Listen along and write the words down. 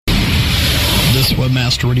This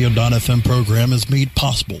WebmasterRadio.fm program is made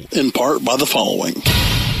possible in part by the following.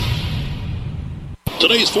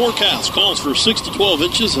 Today's forecast calls for 6 to 12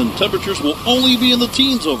 inches and temperatures will only be in the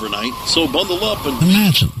teens overnight, so bundle up and...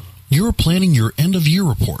 Imagine you're planning your end-of-year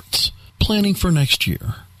reports, planning for next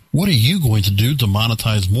year. What are you going to do to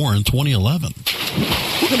monetize more in 2011?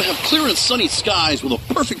 We're going to have clear and sunny skies with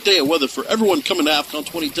a perfect day of weather for everyone coming to AFCON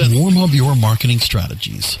 2010. Warm up your marketing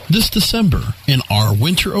strategies this December in our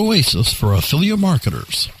winter oasis for affiliate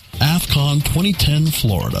marketers. AFCON 2010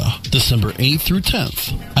 Florida, December 8th through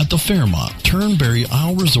 10th at the Fairmont Turnberry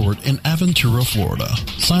Isle Resort in Aventura, Florida.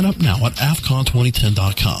 Sign up now at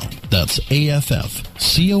AFCON2010.com. That's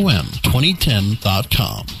AFFCOM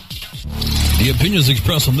 2010.com. The opinions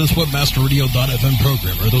expressed on this WebmasterRadio.fm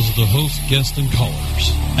program are those of the host, guests, and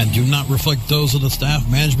callers, and do not reflect those of the staff,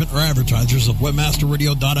 management, or advertisers of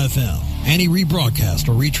WebmasterRadio.fm. Any rebroadcast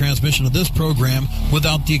or retransmission of this program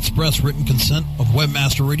without the express written consent of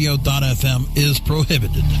WebmasterRadio.fm is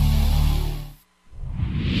prohibited.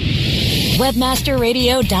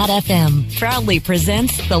 WebmasterRadio.fm proudly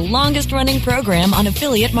presents the longest-running program on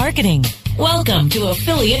affiliate marketing. Welcome to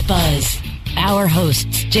Affiliate Buzz. Our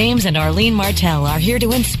hosts, James and Arlene Martell, are here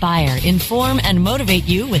to inspire, inform, and motivate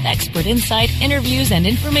you with expert insight, interviews, and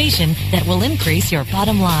information that will increase your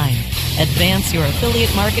bottom line. Advance your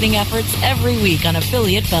affiliate marketing efforts every week on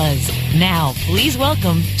Affiliate Buzz. Now, please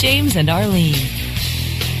welcome James and Arlene.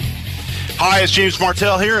 Hi, it's James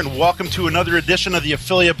Martell here, and welcome to another edition of the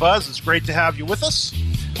Affiliate Buzz. It's great to have you with us.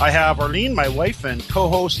 I have Arlene, my wife and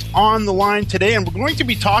co-host, on the line today, and we're going to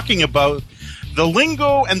be talking about the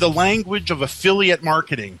lingo and the language of affiliate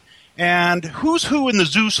marketing, and who's who in the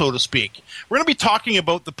zoo, so to speak. We're going to be talking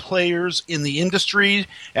about the players in the industry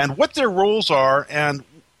and what their roles are, and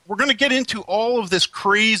we're going to get into all of this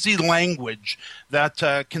crazy language that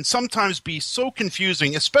can sometimes be so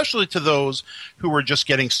confusing, especially to those who are just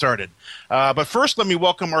getting started. But first, let me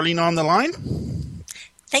welcome Arlene on the line.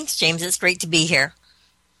 Thanks, James. It's great to be here.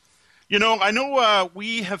 You know, I know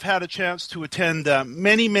we have had a chance to attend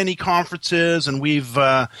many, many conferences, and we've,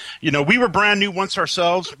 we were brand new once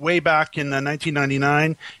ourselves way back in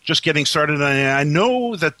 1999, just getting started. And I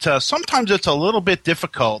know that sometimes it's a little bit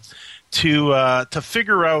difficult to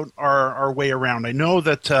figure out our way around. I know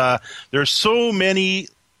that there's so many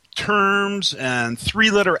terms and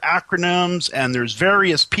three-letter acronyms, and there's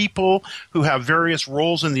various people who have various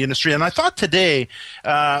roles in the industry. And I thought today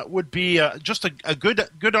would be just a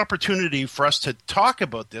good opportunity for us to talk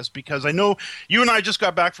about this, because I know you and I just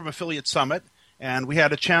got back from Affiliate Summit, and we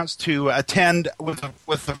had a chance to attend with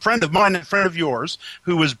a friend of mine and a friend of yours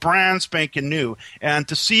who was brand spanking new, and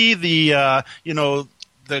to see the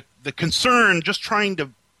concern just trying to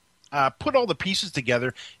put all the pieces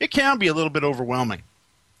together, it can be a little bit overwhelming.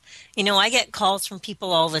 You know, I get calls from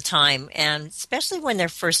people all the time, and especially when they're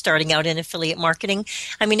first starting out in affiliate marketing.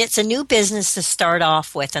 I mean, it's a new business to start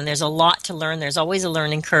off with, and there's a lot to learn. There's always a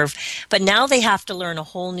learning curve. But now they have to learn a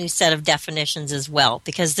whole new set of definitions as well,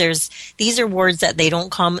 because these are words that they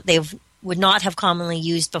would not have commonly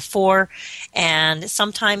used before, and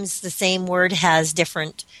sometimes the same word has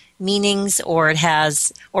different meanings, or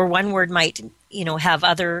one word might, have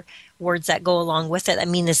other words that go along with it that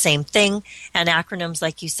mean the same thing, and acronyms,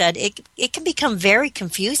 like you said, it can become very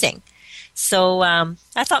confusing. So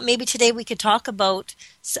I thought maybe today we could talk about,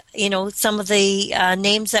 some of the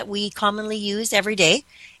names that we commonly use every day,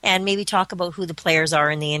 and maybe talk about who the players are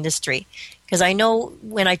in the industry. Because I know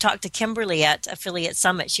when I talked to Kimberly at Affiliate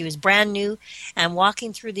Summit, she was brand new, and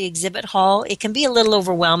walking through the exhibit hall, it can be a little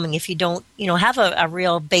overwhelming if you don't, have a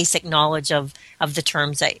real basic knowledge of the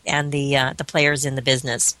terms and the players in the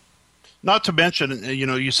business. Not to mention,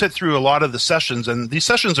 you sit through a lot of the sessions, and these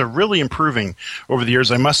sessions are really improving over the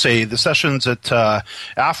years, I must say. The sessions at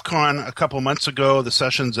AFCON a couple months ago, the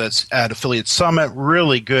sessions at Affiliate Summit,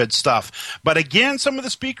 really good stuff. But again, some of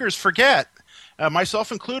the speakers forget,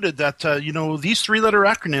 myself included, that these three-letter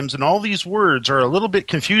acronyms and all these words are a little bit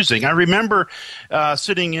confusing. I remember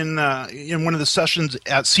sitting in one of the sessions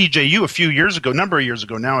at CJU a number of years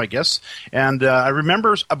ago now, I guess, and I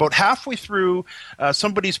remember about halfway through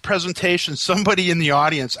somebody's presentation, somebody in the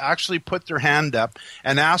audience actually put their hand up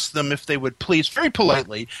and asked them if they would please, very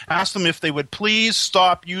politely, ask them if they would please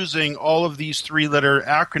stop using all of these three-letter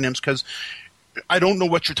acronyms, because I don't know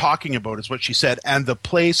what you're talking about, is what she said, and the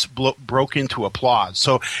place broke into applause.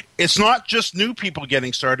 So it's not just new people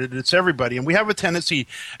getting started, it's everybody, and we have a tendency,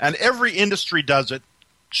 and every industry does it,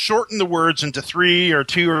 shorten the words into 3 or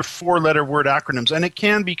 2 or 4 letter word acronyms, and it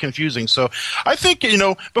can be confusing. So I think,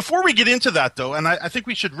 before we get into that though, and I think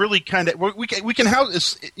we should really we can have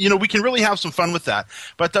this, we can really have some fun with that.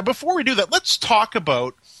 But before we do that, let's talk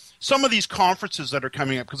about some of these conferences that are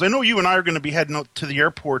coming up, because I know you and I are going to be heading out to the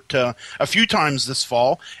airport a few times this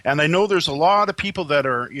fall, and I know there's a lot of people that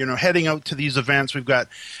are heading out to these events. We've got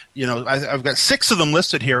I've got 6 of them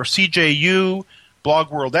listed here: CJU,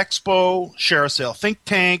 Blog World Expo, ShareASale Think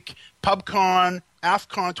Tank, PubCon,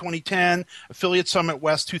 AFCON 2010, Affiliate Summit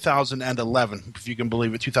West 2011. If you can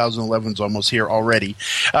believe it, 2011 is almost here already.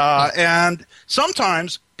 And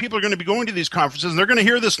sometimes people are going to be going to these conferences, and they're going to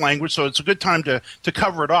hear this language, so it's a good time to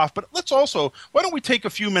cover it off. But let's also, why don't we take a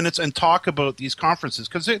few minutes and talk about these conferences,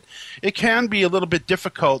 because it can be a little bit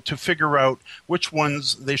difficult to figure out which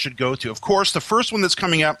ones they should go to. Of course, the first one that's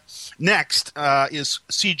coming up next is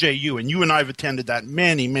CJU, and you and I have attended that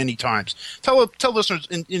many, many times. Tell listeners,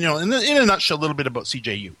 in a nutshell, a little bit about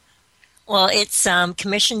CJU. Well, it's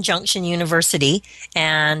Commission Junction University,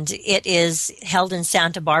 and it is held in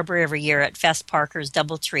Santa Barbara every year at Fest Parker's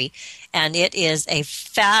Doubletree, and it is a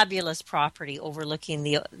fabulous property overlooking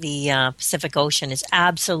the Pacific Ocean. It's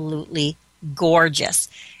absolutely gorgeous,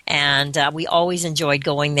 and we always enjoyed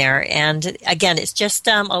going there. And again, it's just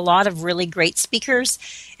a lot of really great speakers,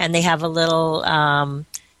 and they have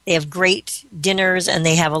they have great dinners, and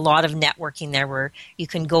they have a lot of networking there where you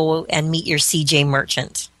can go and meet your CJ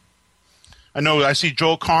merchant. I know I see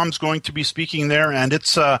Joel Combs going to be speaking there, and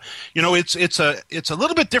it's it's a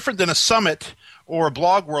little bit different than a summit or a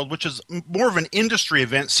Blog World, which is more of an industry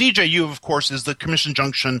event. CJU, of course, is the Commission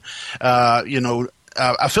Junction,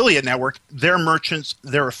 affiliate network. Their merchants,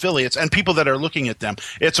 their affiliates, and people that are looking at them.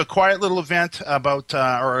 It's a quiet little event about,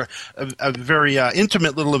 or a very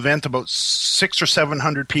intimate little event, about 600 or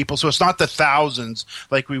 700 people. So it's not the thousands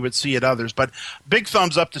like we would see at others. But big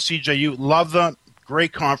thumbs up to CJU. Love them.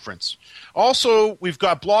 Great conference. Also, we've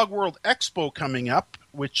got Blog World Expo coming up,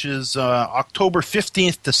 which is October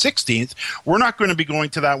 15th to 16th. We're not going to be going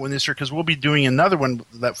to that one this year because we'll be doing another one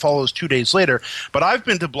that follows 2 days later. But I've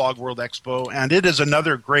been to Blog World Expo, and it is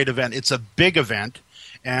another great event. It's a big event,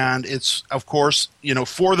 and it's, of course,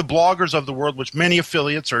 for the bloggers of the world, which many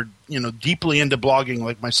affiliates are, deeply into blogging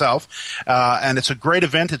like myself. And it's a great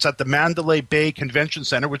event. It's at the Mandalay Bay Convention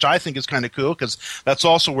Center, which I think is kind of cool because that's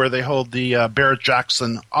also where they hold the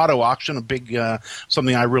Barrett-Jackson Auto Auction, a big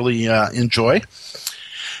something I really enjoy.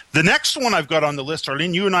 The next one I've got on the list,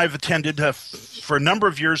 Arlene, you and I have attended for a number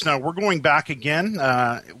of years now. We're going back again.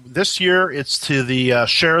 This year it's to the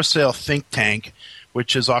ShareASale Think Tank,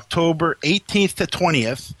 which is October 18th to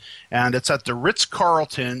 20th, and it's at the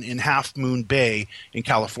Ritz-Carlton in Half Moon Bay in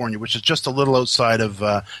California, which is just a little outside of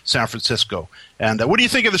San Francisco. And what do you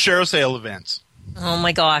think of the ShareASale events? Oh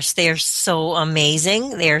my gosh, they are so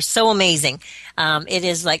amazing. They are so amazing. It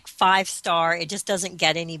is like 5-star. It just doesn't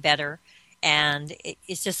get any better. And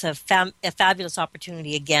it's just a fabulous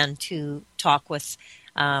opportunity, again, to talk with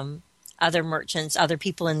other merchants, other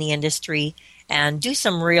people in the industry, and do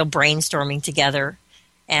some real brainstorming together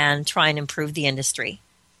and try and improve the industry.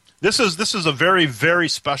 This is a very, very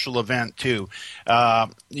special event, too.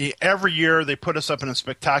 Every year they put us up in a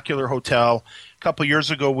spectacular hotel. A couple years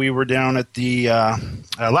ago we were down at the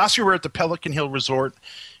last year we were at the Pelican Hill Resort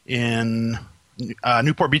in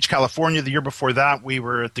Newport Beach, California. The year before that, we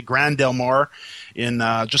were at the Grand Del Mar in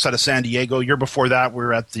just out of San Diego. Year before that, we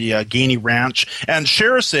were at the Gainey Ranch. And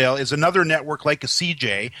ShareASale is another network like a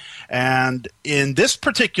CJ. And in this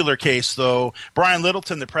particular case, though, Brian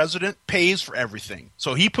Littleton, the president, pays for everything.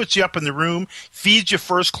 So he puts you up in the room, feeds you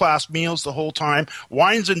first-class meals the whole time,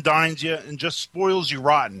 wines and dines you, and just spoils you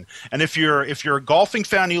rotten. And if you're a golfing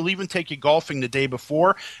fan, he'll even take you golfing the day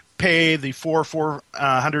before. Pay the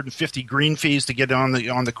 450 green fees to get on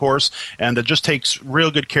the course, and it just takes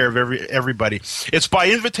real good care of everybody. It's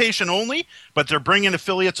by invitation only, but they're bringing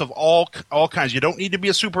affiliates of all kinds. You don't need to be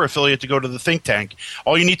a super affiliate to go to the think tank.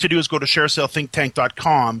 All you need to do is go to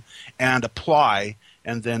ShareASaleThinkTank.com and apply.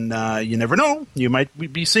 And then you never know, you might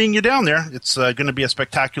be seeing you down there. It's going to be a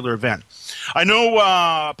spectacular event. I know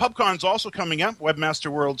PubCon's also coming up,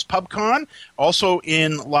 Webmaster World's PubCon, also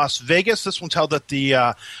in Las Vegas. This one's held at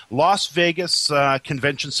the Las Vegas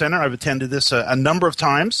Convention Center. I've attended this a number of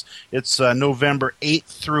times. It's November 8th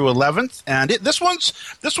through 11th. And this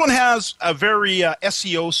one has a very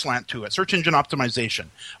SEO slant to it, search engine optimization.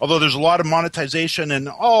 Although there's a lot of monetization and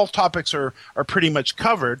all topics are pretty much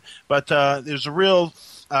covered, but there's a real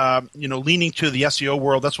leaning to the SEO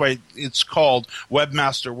world. That's why it's called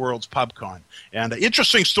Webmaster World's PubCon. And an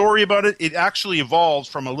interesting story about it, it actually evolved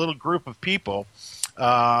from a little group of people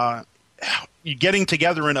getting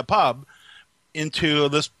together in a pub into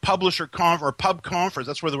this publisher or pub conference.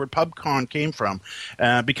 That's where the word PubCon came from,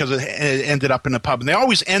 because it ended up in a pub. And they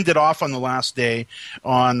always ended off on the last day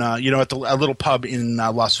on, at a little pub in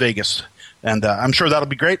Las Vegas. And I'm sure that'll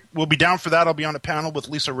be great. We'll be down for that. I'll be on a panel with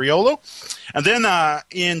Lisa Riolo. And then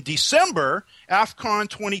in December, AFCON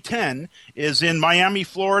 2010 is in Miami,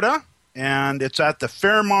 Florida, and it's at the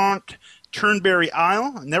Fairmont Turnberry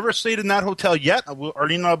Isle. Never stayed in that hotel yet.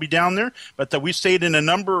 Arlene and I will be down there, but we stayed in a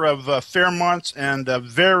number of Fairmonts and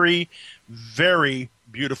very, very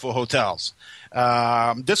beautiful hotels.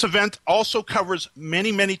 This event also covers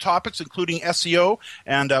many, many topics, including SEO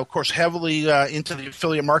and, of course, heavily into the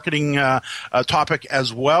affiliate marketing topic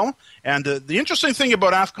as well. And the interesting thing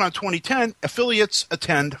about AFCON 2010, affiliates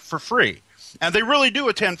attend for free. And they really do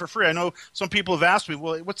attend for free. I know some people have asked me,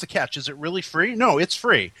 well, what's the catch? Is it really free? No, it's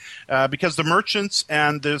free because the merchants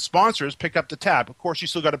and the sponsors pick up the tab. Of course, you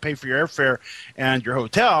still got to pay for your airfare and your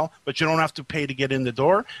hotel, but you don't have to pay to get in the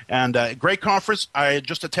door. And great conference. I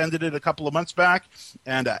just attended it a couple of months back,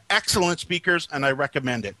 and excellent speakers, and I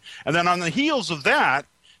recommend it. And then on the heels of that,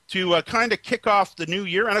 to kind of kick off the new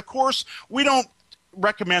year, and of course, we don't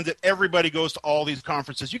recommend that everybody goes to all these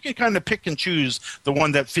conferences. You can kind of pick and choose the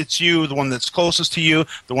one that fits you, the one that's closest to you,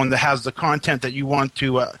 the one that has the content that you want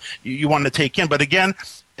to take in. But again,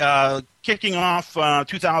 kicking off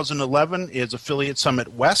 2011 is Affiliate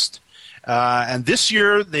Summit West. And this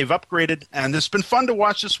year they've upgraded, and it's been fun to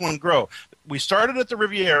watch this one grow. We started at the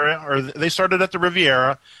Riviera, or they started at the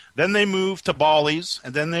Riviera, then they moved to Bally's,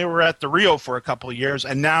 and then they were at the Rio for a couple of years,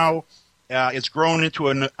 and now it's grown into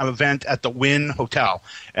an event at the Wynn Hotel.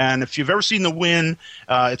 And if you've ever seen the Wynn,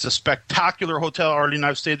 it's a spectacular hotel. Arlene and I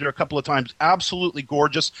have stayed there a couple of times. Absolutely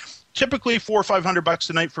gorgeous. Typically $400 or $500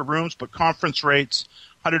 a night for rooms, but conference rates,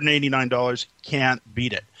 $189. Can't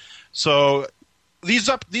beat it. So these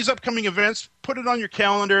upcoming events, put it on your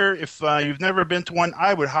calendar. If you've never been to one,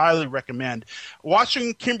 I would highly recommend.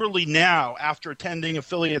 Watching Kimberly now, after attending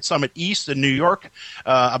Affiliate Summit East in New York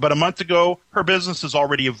about a month ago, her business has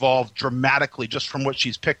already evolved dramatically just from what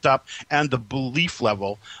she's picked up and the belief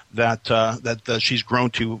level that she's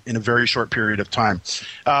grown to in a very short period of time.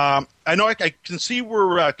 I know I can see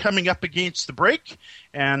we're coming up against the break.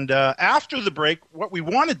 And after the break, what we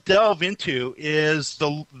want to delve into is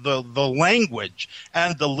the language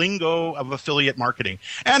and the lingo of affiliate marketing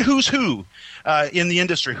and who's who in the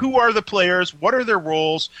industry. Who are the players? What are their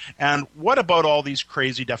roles? And what about all these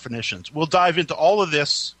crazy definitions? We'll dive into all of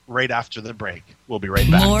this right after the break. We'll be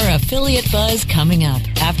right back. More Affiliate Buzz coming up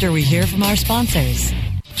after we hear from our sponsors.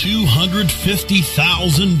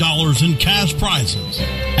 $250,000 in cash prizes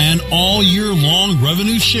and all year long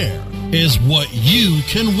revenue share is what you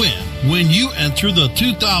can win when you enter the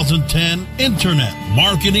 2010 Internet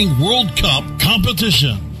Marketing World Cup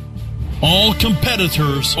competition. All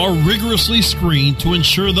competitors are rigorously screened to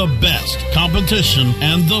ensure the best competition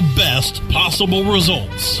and the best possible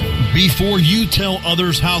results. Before you tell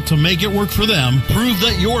others how to make it work for them, prove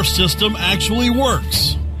that your system actually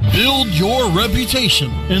works. Build your reputation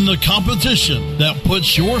in the competition that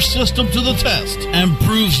puts your system to the test and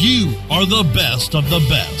proves you are the best of the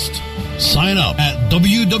best. Sign up at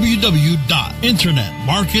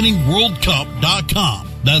www.internetmarketingworldcup.com.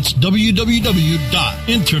 That's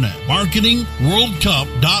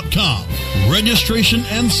www.internetmarketingworldcup.com. Registration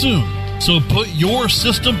ends soon, so put your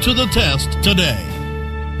system to the test today.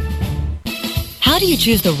 How do you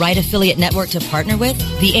choose the right affiliate network to partner with?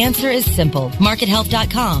 The answer is simple.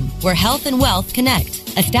 MarketHealth.com, where health and wealth connect.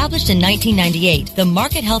 Established in 1998, the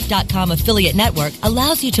MarketHealth.com affiliate network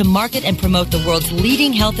allows you to market and promote the world's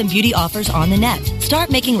leading health and beauty offers on the net. Start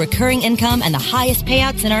making recurring income and the highest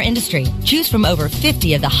payouts in our industry. Choose from over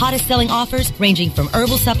 50 of the hottest selling offers, ranging from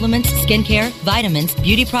herbal supplements, skincare, vitamins,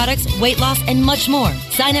 beauty products, weight loss, and much more.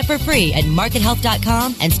 Sign up for free at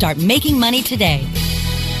MarketHealth.com and start making money today.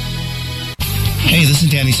 Hey, this is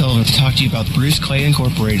Danny Sullivan to talk to you about Bruce Clay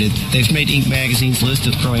Incorporated. They've made Inc. Magazine's list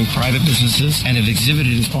of growing private businesses and have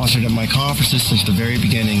exhibited and sponsored at my conferences since the very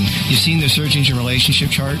beginning. You've seen their search engine relationship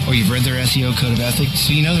chart, or you've read their SEO code of ethics,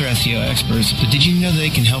 so you know they're SEO experts. But did you know they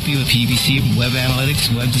can help you with PPC, web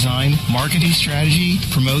analytics, web design, marketing strategy,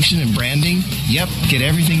 promotion, and branding? Yep, get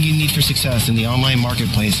everything you need for success in the online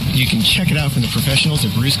marketplace. You can check it out from the professionals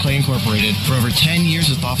at Bruce Clay Incorporated. For over 10 years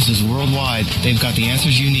with offices worldwide, they've got the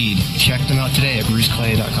answers you need. Check them out today at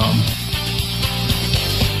bruceclay.com.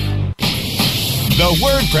 The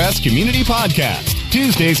WordPress Community Podcast,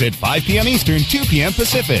 Tuesdays at 5 p.m. Eastern, 2 p.m.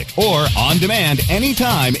 Pacific, or on demand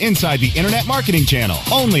anytime inside the Internet Marketing Channel,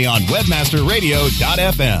 only on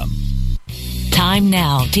webmasterradio.fm. Time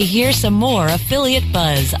now to hear some more Affiliate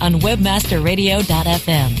Buzz on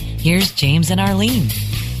webmasterradio.fm. Here's James and Arlene.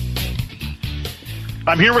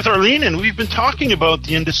 I'm here with Arlene, and we've been talking about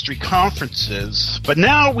the industry conferences, but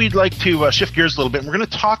now we'd like to shift gears a little bit. We're going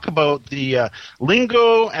to talk about the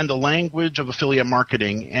lingo and the language of affiliate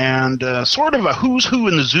marketing, and sort of a who's who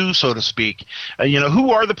in the zoo, so to speak. Who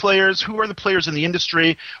are the players? Who are the players in the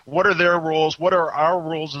industry? What are their roles? What are our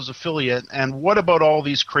roles as affiliate? And what about all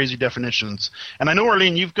these crazy definitions? And I know,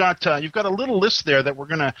 Arlene, you've got a little list there that we're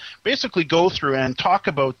going to basically go through and talk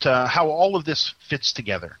about how all of this fits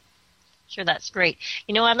together. Sure, that's great.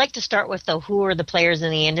 I'd like to start with who are the players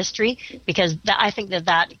in the industry, because I think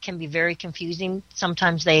that can be very confusing.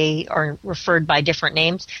 Sometimes they are referred by different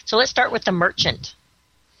names. So let's start with the merchant.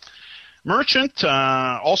 Merchant,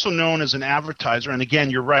 also known as an advertiser, and again,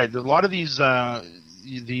 you're right. A lot of these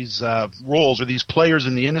roles or these players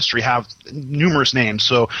in the industry have numerous names.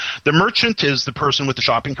 So the merchant is the person with the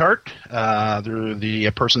shopping cart. They're the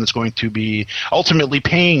person that's going to be ultimately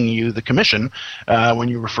paying you the commission when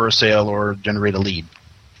you refer a sale or generate a lead.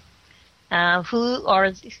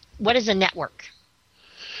 What is a network?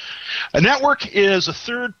 A network is a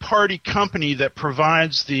third-party company that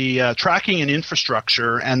provides the tracking and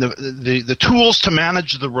infrastructure and the tools to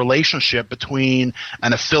manage the relationship between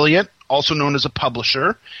an affiliate, also known as a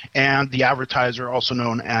publisher, and the advertiser, also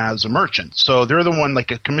known as a merchant. So they're the one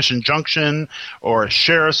like a Commission Junction or a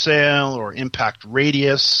ShareASale or Impact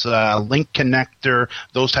Radius, Link Connector,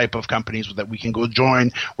 those type of companies that we can go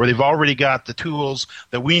join where they've already got the tools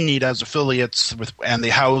that we need as affiliates and they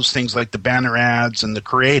house things like the banner ads and the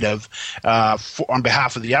creative on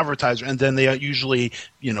behalf of the advertiser, and then they usually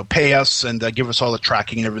pay us and give us all the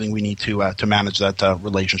tracking and everything we need to manage that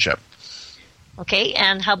relationship. Okay,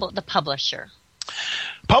 and how about the publisher?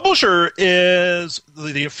 Publisher is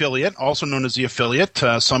the affiliate, also known as the affiliate.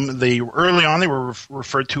 Early on they were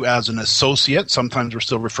referred to as an associate. Sometimes we're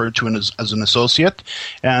still referred to as an associate.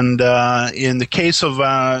 And in the case of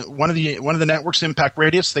one of the networks, Impact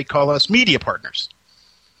Radius, they call us media partners.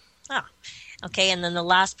 Ah, okay. And then the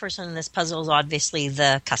last person in this puzzle is obviously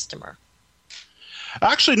the customer.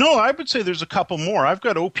 Actually, no. I would say there's a couple more. I've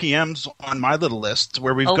got OPMs on my little list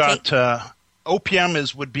where we've got.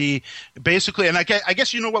 OPM would be basically, and I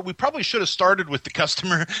guess you know what, we probably should have started with the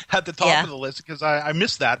customer at the top of the list because I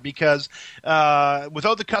missed that because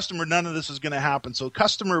without the customer, none of this is going to happen. So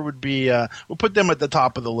customer would be, we'll put them at the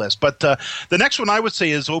top of the list. But the next one I would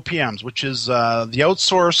say is OPMs, which is the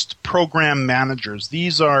outsourced program managers.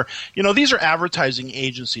 These are advertising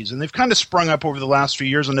agencies, and they've kind of sprung up over the last few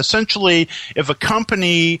years. And essentially, if a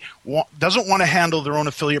company doesn't want to handle their own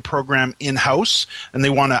affiliate program in-house and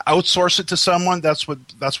they want to outsource it to someone, that's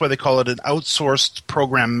why they call it an outsourced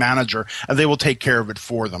program manager, and they will take care of it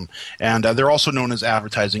for them. And they're also known as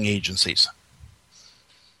advertising agencies.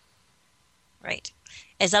 Right.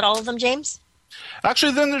 Is that all of them, James?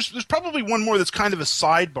 Actually, then there's probably one more that's kind of a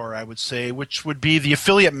sidebar, I would say, which would be the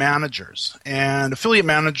affiliate managers. And affiliate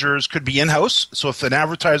managers could be in-house. So if an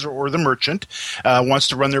advertiser or the merchant wants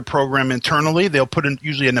to run their program internally, they'll put in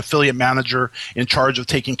usually an affiliate manager in charge of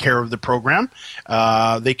taking care of the program.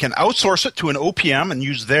 They can outsource it to an OPM and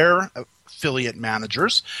use their affiliate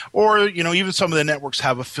managers, or even some of the networks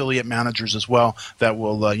have affiliate managers as well that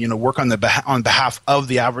will work on behalf of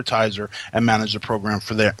the advertiser and manage the program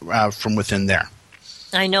from within there.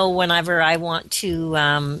 I know whenever I want to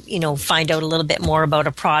find out a little bit more about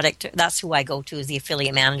a product, that's who I go to, is the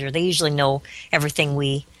affiliate manager. They usually know everything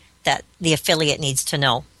that the affiliate needs to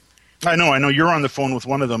know. I know you're on the phone with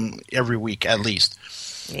one of them every week at least.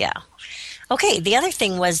 Yeah. Okay, the other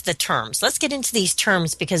thing was the terms. Let's get into these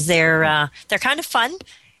terms because they're kind of fun,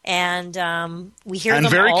 and we hear them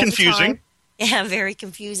all the time. And very confusing. Yeah, very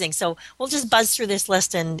confusing. So we'll just buzz through this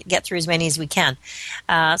list and get through as many as we can.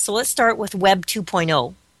 So let's start with Web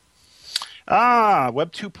 2.0.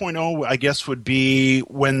 Web 2.0, I guess, would be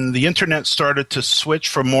when the internet started to switch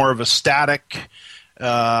from more of a static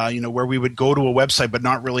where we would go to a website but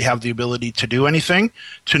not really have the ability to do anything,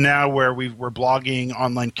 to now where we're blogging,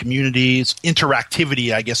 online communities.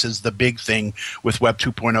 Interactivity, I guess, is the big thing with Web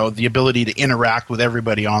 2.0, the ability to interact with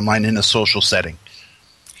everybody online in a social setting.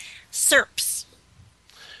 SERPs.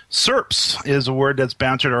 SERPs is a word that's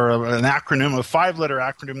bantered, or an acronym, a 5-letter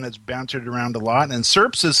acronym that's bantered around a lot. And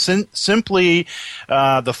SERPs is simply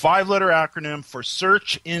the 5-letter acronym for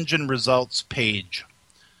Search Engine Results Page.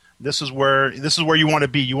 This is where you want to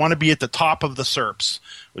be. You want to be at the top of the SERPs,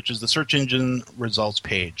 which is the Search Engine Results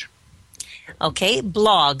Page. Okay,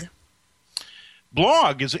 blog.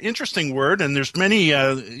 Blog is an interesting word, and there's many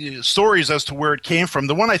stories as to where it came from.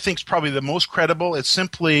 The one I think is probably the most credible. It's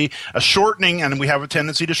simply a shortening, and we have a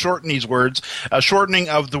tendency to shorten these words, a shortening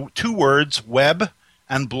of the two words web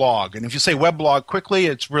and blog. And if you say web blog quickly,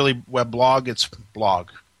 it's really web blog, it's blog.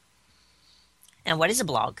 And what is a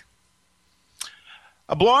blog?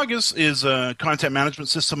 A blog is a content management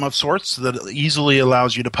system of sorts that easily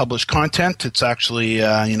allows you to publish content. It's actually,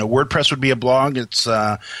 WordPress would be a blog. It's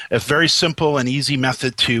a very simple and easy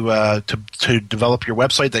method to develop your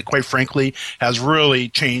website that, quite frankly, has really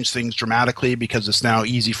changed things dramatically because it's now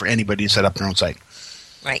easy for anybody to set up their own site.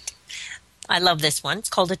 Right. I love this one. It's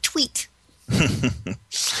called a tweet.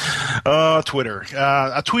 Twitter.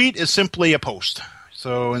 A tweet is simply a post.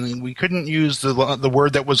 So, and we couldn't use the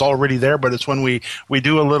word that was already there, but it's when we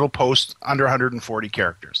do a little post under 140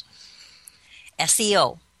 characters.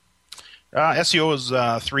 SEO. SEO is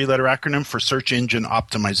a 3-letter acronym for search engine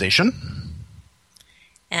optimization.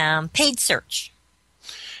 Paid search.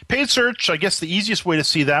 Paid search, I guess the easiest way to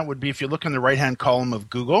see that would be if you look in the right-hand column of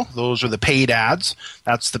Google. Those are the paid ads.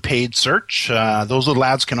 That's the paid search. Those little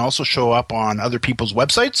ads can also show up on other people's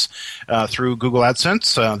websites through Google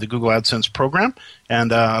AdSense, the Google AdSense program.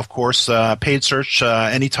 And, of course, paid search,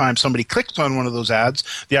 anytime somebody clicks on one of those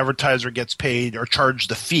ads, the advertiser gets paid or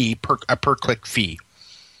charged a fee, a per-click fee.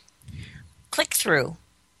 Click-through.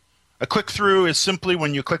 A click-through is simply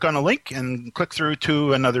when you click on a link and click through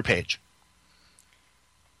to another page.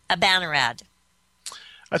 A banner ad.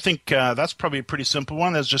 I think that's probably a pretty simple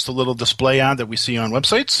one. That's just a little display ad that we see on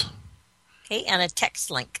websites. Okay, and a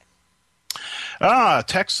text link. A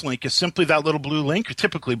text link is simply that little blue link,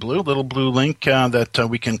 typically blue, little blue link that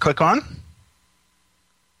we can click on.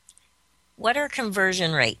 What are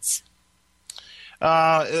conversion rates?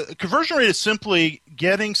 Conversion rate is simply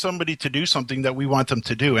getting somebody to do something that we want them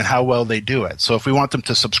to do and how well they do it. So if we want them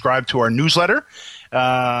to subscribe to our newsletter,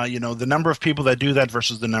 the number of people that do that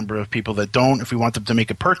versus the number of people that don't. If we want them to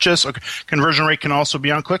make a purchase, conversion rate can also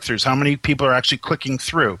be on click-throughs. How many people are actually clicking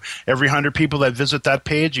through? Every 100 people that visit that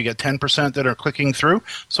page, you get 10% that are clicking through.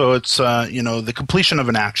 So it's, the completion of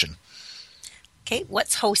an action. Okay,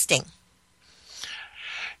 what's hosting?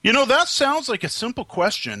 That sounds like a simple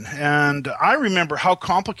question, and I remember how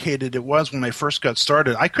complicated it was when I first got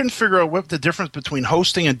started. I couldn't figure out what the difference between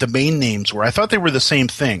hosting and domain names were. I thought they were the same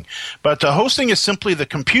thing. But hosting is simply the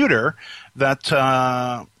computer that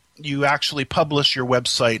you actually publish your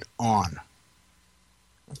website on.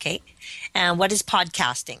 Okay. And what is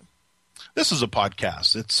podcasting? This is a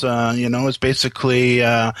podcast. It's it's basically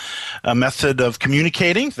a method of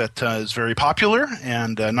communicating that is very popular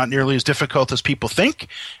and not nearly as difficult as people think.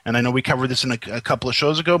 And I know we covered this in a couple of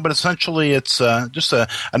shows ago, but essentially it's just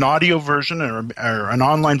an audio version or an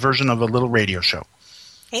online version of a little radio show.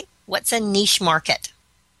 Okay, what's a niche market?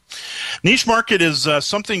 Niche market is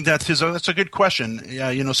something that's a good question.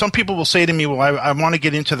 Some people will say to me, well, I want to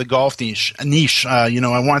get into the golf niche. I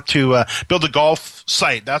want to build a golf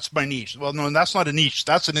site. That's my niche. Well, no, that's not a niche.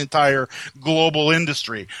 That's an entire global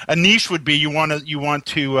industry. A niche would be you want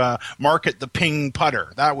to market the ping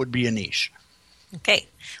putter. That would be a niche. Okay.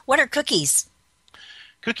 What are cookies?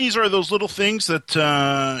 Cookies are those little things that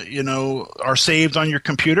are saved on your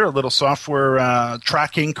computer, a little software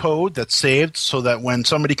tracking code that's saved so that when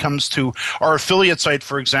somebody comes to our affiliate site,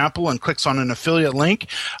 for example, and clicks on an affiliate link,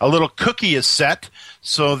 a little cookie is set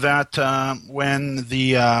so that when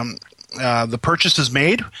the purchase is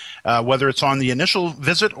made, whether it's on the initial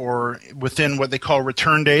visit or within what they call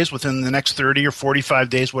return days, within the next 30 or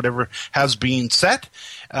 45 days, whatever has been set,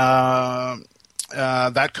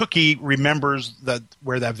 that cookie remembers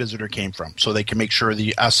where that visitor came from, so they can make sure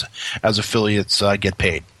us as affiliates get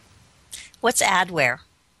paid. What's adware?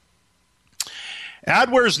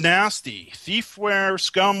 Adware is nasty. Thiefware,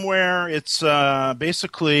 scumware. It's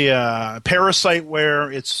basically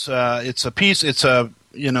parasiteware. It's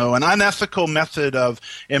an unethical method of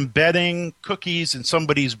embedding cookies in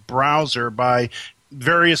somebody's browser by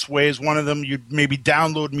various ways. One of them, you'd maybe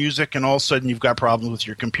download music and all of a sudden you've got problems with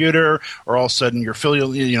your computer, or all of a sudden your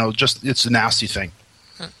affiliate, it's a nasty thing.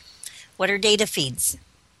 What are data feeds?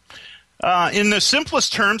 In the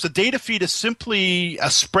simplest terms, a data feed is simply a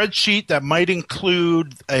spreadsheet that might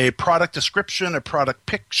include a product description, a product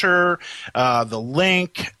picture, the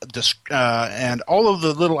link, and all of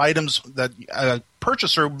the little items that a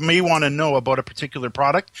purchaser may want to know about a particular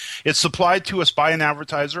product. It's supplied to us by an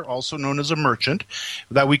advertiser, also known as a merchant,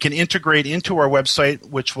 that we can integrate into our website,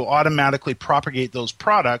 which will automatically propagate those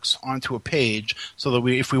products onto a page so that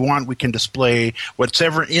if we want, we can display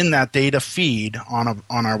whatever in that data feed on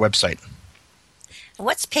our website.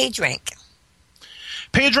 What's PageRank?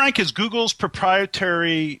 PageRank is Google's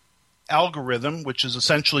proprietary algorithm, which is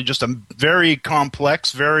essentially just a very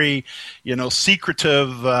complex, very secretive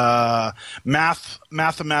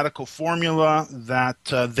mathematical formula that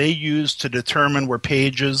they use to determine where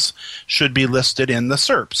pages should be listed in the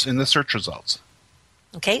SERPs, in the search results.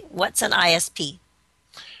 Okay, what's an ISP?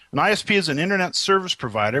 An ISP is an internet service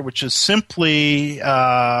provider, which is simply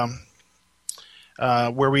where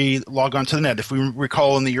we log on to the net. If we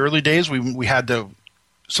recall, in the early days, we had to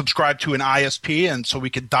subscribe to an ISP, and so we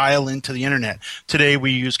could dial into the internet. Today,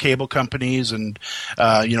 we use cable companies and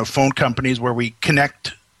phone companies where we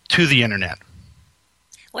connect to the internet.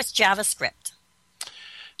 What's JavaScript?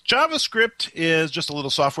 JavaScript is just a little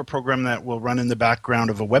software program that will run in the background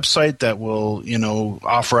of a website that will,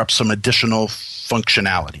 offer up some additional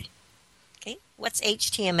functionality. Okay. What's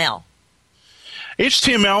HTML?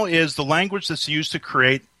 HTML is the language that's used to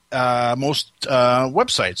create most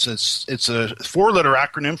websites. It's a 4-letter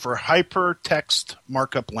acronym for Hypertext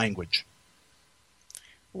Markup Language.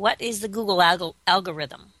 What is the Google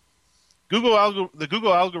algorithm? The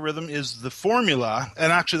Google algorithm is the formula,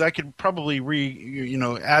 and actually I could probably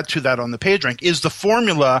add to that on the PageRank, is the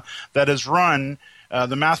formula that is run,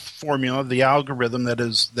 the math formula, the algorithm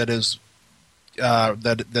that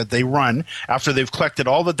they run after they've collected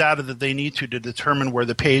all the data that they need to determine where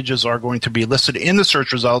the pages are going to be listed in the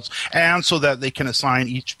search results, and so that they can assign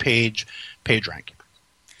each page PageRank.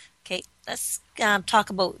 Okay, let's talk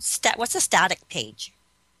about what's a static page?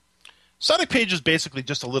 Static page is basically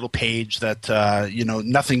just a little page that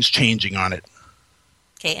nothing's changing on it.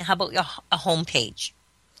 Okay, and how about a home page?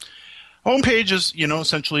 Home page is,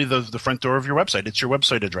 essentially the front door of your website. It's your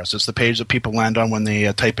website address. It's the page that people land on when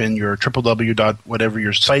they type in your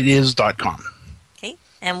www.whatever-your-site-is.com. Okay,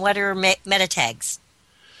 and what are meta tags?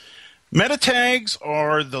 Meta tags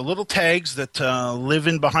are the little tags that live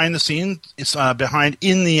in behind the scenes. It's behind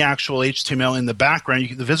in the actual HTML in the background.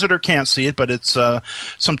 The visitor can't see it, but it's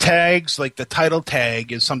some tags, like the title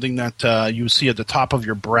tag is something that you see at the top of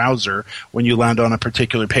your browser when you land on a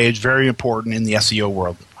particular page. Very important in the SEO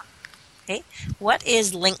world. Okay. What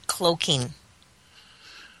is link cloaking?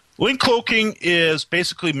 Link cloaking is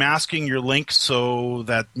basically masking your link so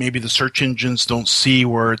that maybe the search engines don't see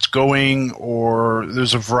where it's going, or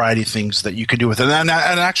there's a variety of things that you can do with it. And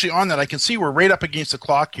actually on that, I can see we're right up against the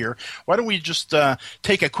clock here. Why don't we just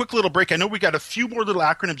take a quick little break? I know we got a few more little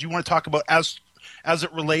acronyms you want to talk about as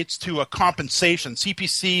it relates to a compensation,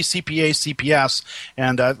 CPC, CPA, CPS,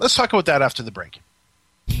 and let's talk about that after the break.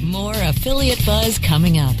 More Affiliate Buzz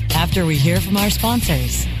coming up after we hear from our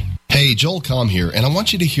sponsors. Hey, Joel Comm here, and I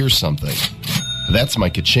want you to hear something. That's my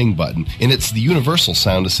ka-ching button, and it's the universal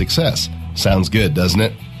sound of success. Sounds good, doesn't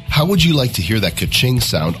it? How would you like to hear that ka-ching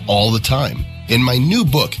sound all the time? In my new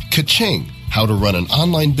book, Ka-ching, How to Run an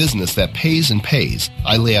Online Business That Pays and Pays,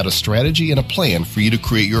 I lay out a strategy and a plan for you to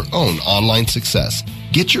create your own online success.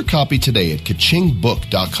 Get your copy today at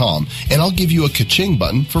kachingbook.com, and I'll give you a ka-ching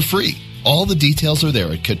button for free. All the details are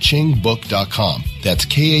there at kachingbook.com. That's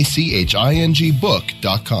KACHING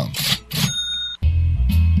book.com.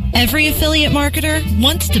 Every affiliate marketer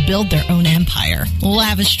wants to build their own empire.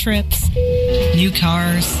 Lavish trips, new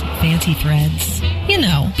cars, fancy threads.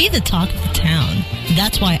 Be the talk of the town.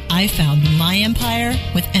 That's why I found my empire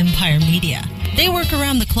with Empire Media. They work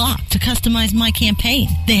around the clock to customize my campaign.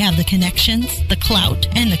 They have the connections, the clout,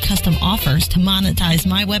 and the custom offers to monetize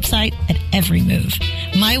my website at every move.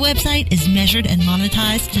 My website is measured and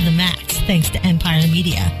monetized to the max thanks to Empire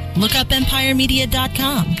Media. Look up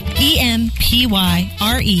EmpireMedia.com,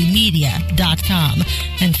 EMPYRE Media.com,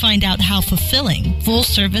 and find out how fulfilling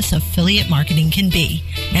full-service affiliate marketing can be.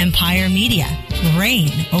 Empire Media.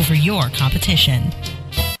 Reign over your competition.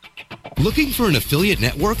 Looking for an affiliate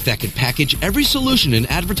network that can package every solution an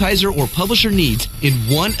advertiser or publisher needs in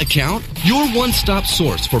one account? Your one-stop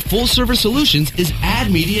source for full-service solutions is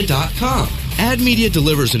AdMedia.com. AdMedia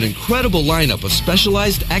delivers an incredible lineup of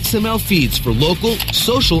specialized XML feeds for local,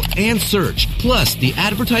 social, and search, plus the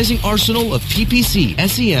advertising arsenal of PPC,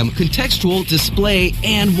 SEM, contextual, display,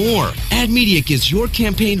 and more. AdMedia gives your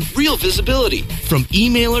campaign real visibility, from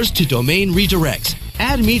emailers to domain redirects.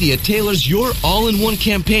 AdMedia tailors your all-in-one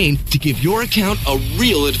campaign to give your account a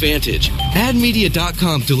real advantage.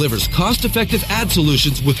 AdMedia.com delivers cost-effective ad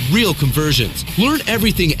solutions with real conversions. Learn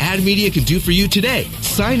everything AdMedia can do for you today.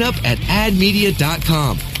 Sign up at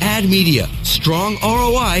AdMedia.com. AdMedia. Strong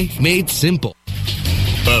ROI made simple.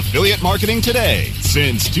 Affiliate Marketing Today.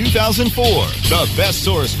 Since 2004, the best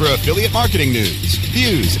source for affiliate marketing news,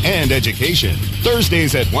 views, and education.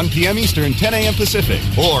 Thursdays at 1 p.m. Eastern, 10 a.m. Pacific,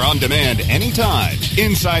 or on demand anytime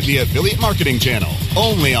inside the Affiliate Marketing Channel,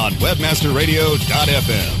 only on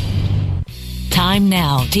WebmasterRadio.fm. Time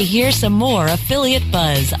now to hear some more Affiliate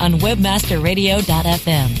Buzz on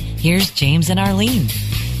WebmasterRadio.fm. Here's James and Arlene.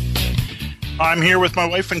 I'm here with my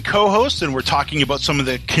wife and co-host, and we're talking about some of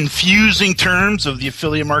the confusing terms of the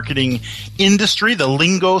affiliate marketing industry, the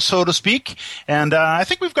lingo, so to speak. And I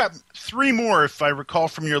think we've got 3 more, if I recall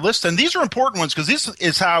from your list. And these are important ones because this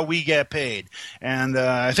is how we get paid. And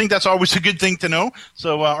I think that's always a good thing to know.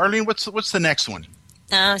 So, Arlene, what's the next one?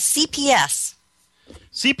 CPS.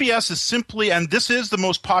 CPS is simply, and this is the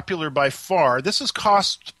most popular by far, this is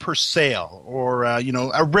cost per sale, or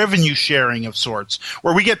a revenue sharing of sorts,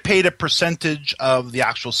 where we get paid a percentage of the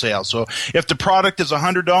actual sale. So if the product is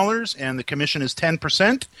 $100 and the commission is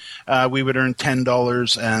 10%, we would earn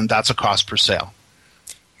 $10, and that's a cost per sale.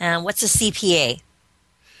 And what's a CPA?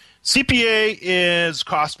 CPA is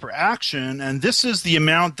cost per action, and this is the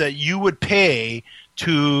amount that you would pay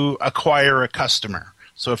to acquire a customer.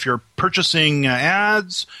 So if you're purchasing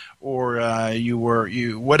ads or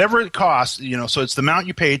whatever it costs, so it's the amount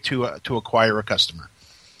you pay to acquire a customer.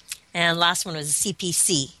 And last one was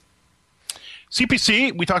CPC.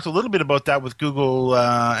 CPC, we talked a little bit about that with Google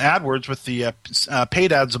AdWords with the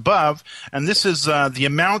paid ads above, and this is the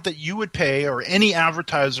amount that you would pay or any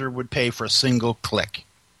advertiser would pay for a single click.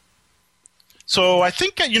 So I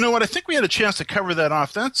think, I think we had a chance to cover that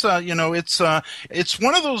off. That's, it's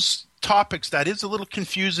one of those topics that is a little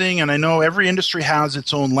confusing, and I know every industry has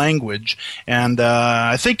its own language, and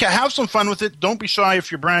I think have some fun with it. Don't be shy if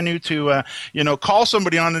you're brand new to call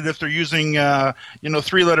somebody on it if they're using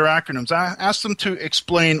 3-letter acronyms. Ask them to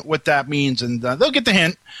explain what that means, and they'll get the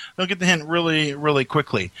hint. They'll get the hint really, really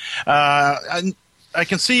quickly. I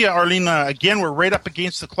can see, Arlene, again, we're right up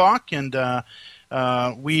against the clock, and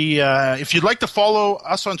if you'd like to follow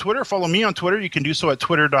us on Twitter, follow me on Twitter, you can do so at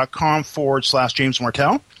twitter.com/James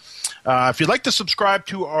Martell. If you'd like to subscribe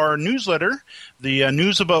to our newsletter, the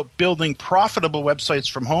news about building profitable websites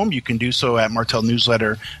from home, you can do so at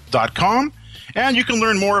martelnewsletter.com. And you can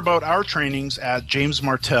learn more about our trainings at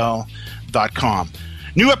jamesmartell.com.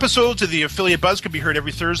 New episodes of the Affiliate Buzz can be heard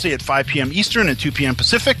every Thursday at 5 p.m. Eastern and 2 p.m.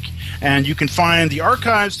 Pacific. And you can find the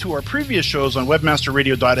archives to our previous shows on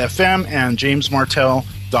webmasterradio.fm and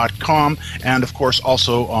jamesmartell.com, and, of course,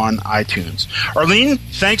 also on iTunes. Arlene,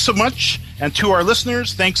 thanks so much. And to our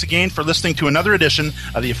listeners, thanks again for listening to another edition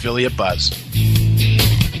of the Affiliate Buzz.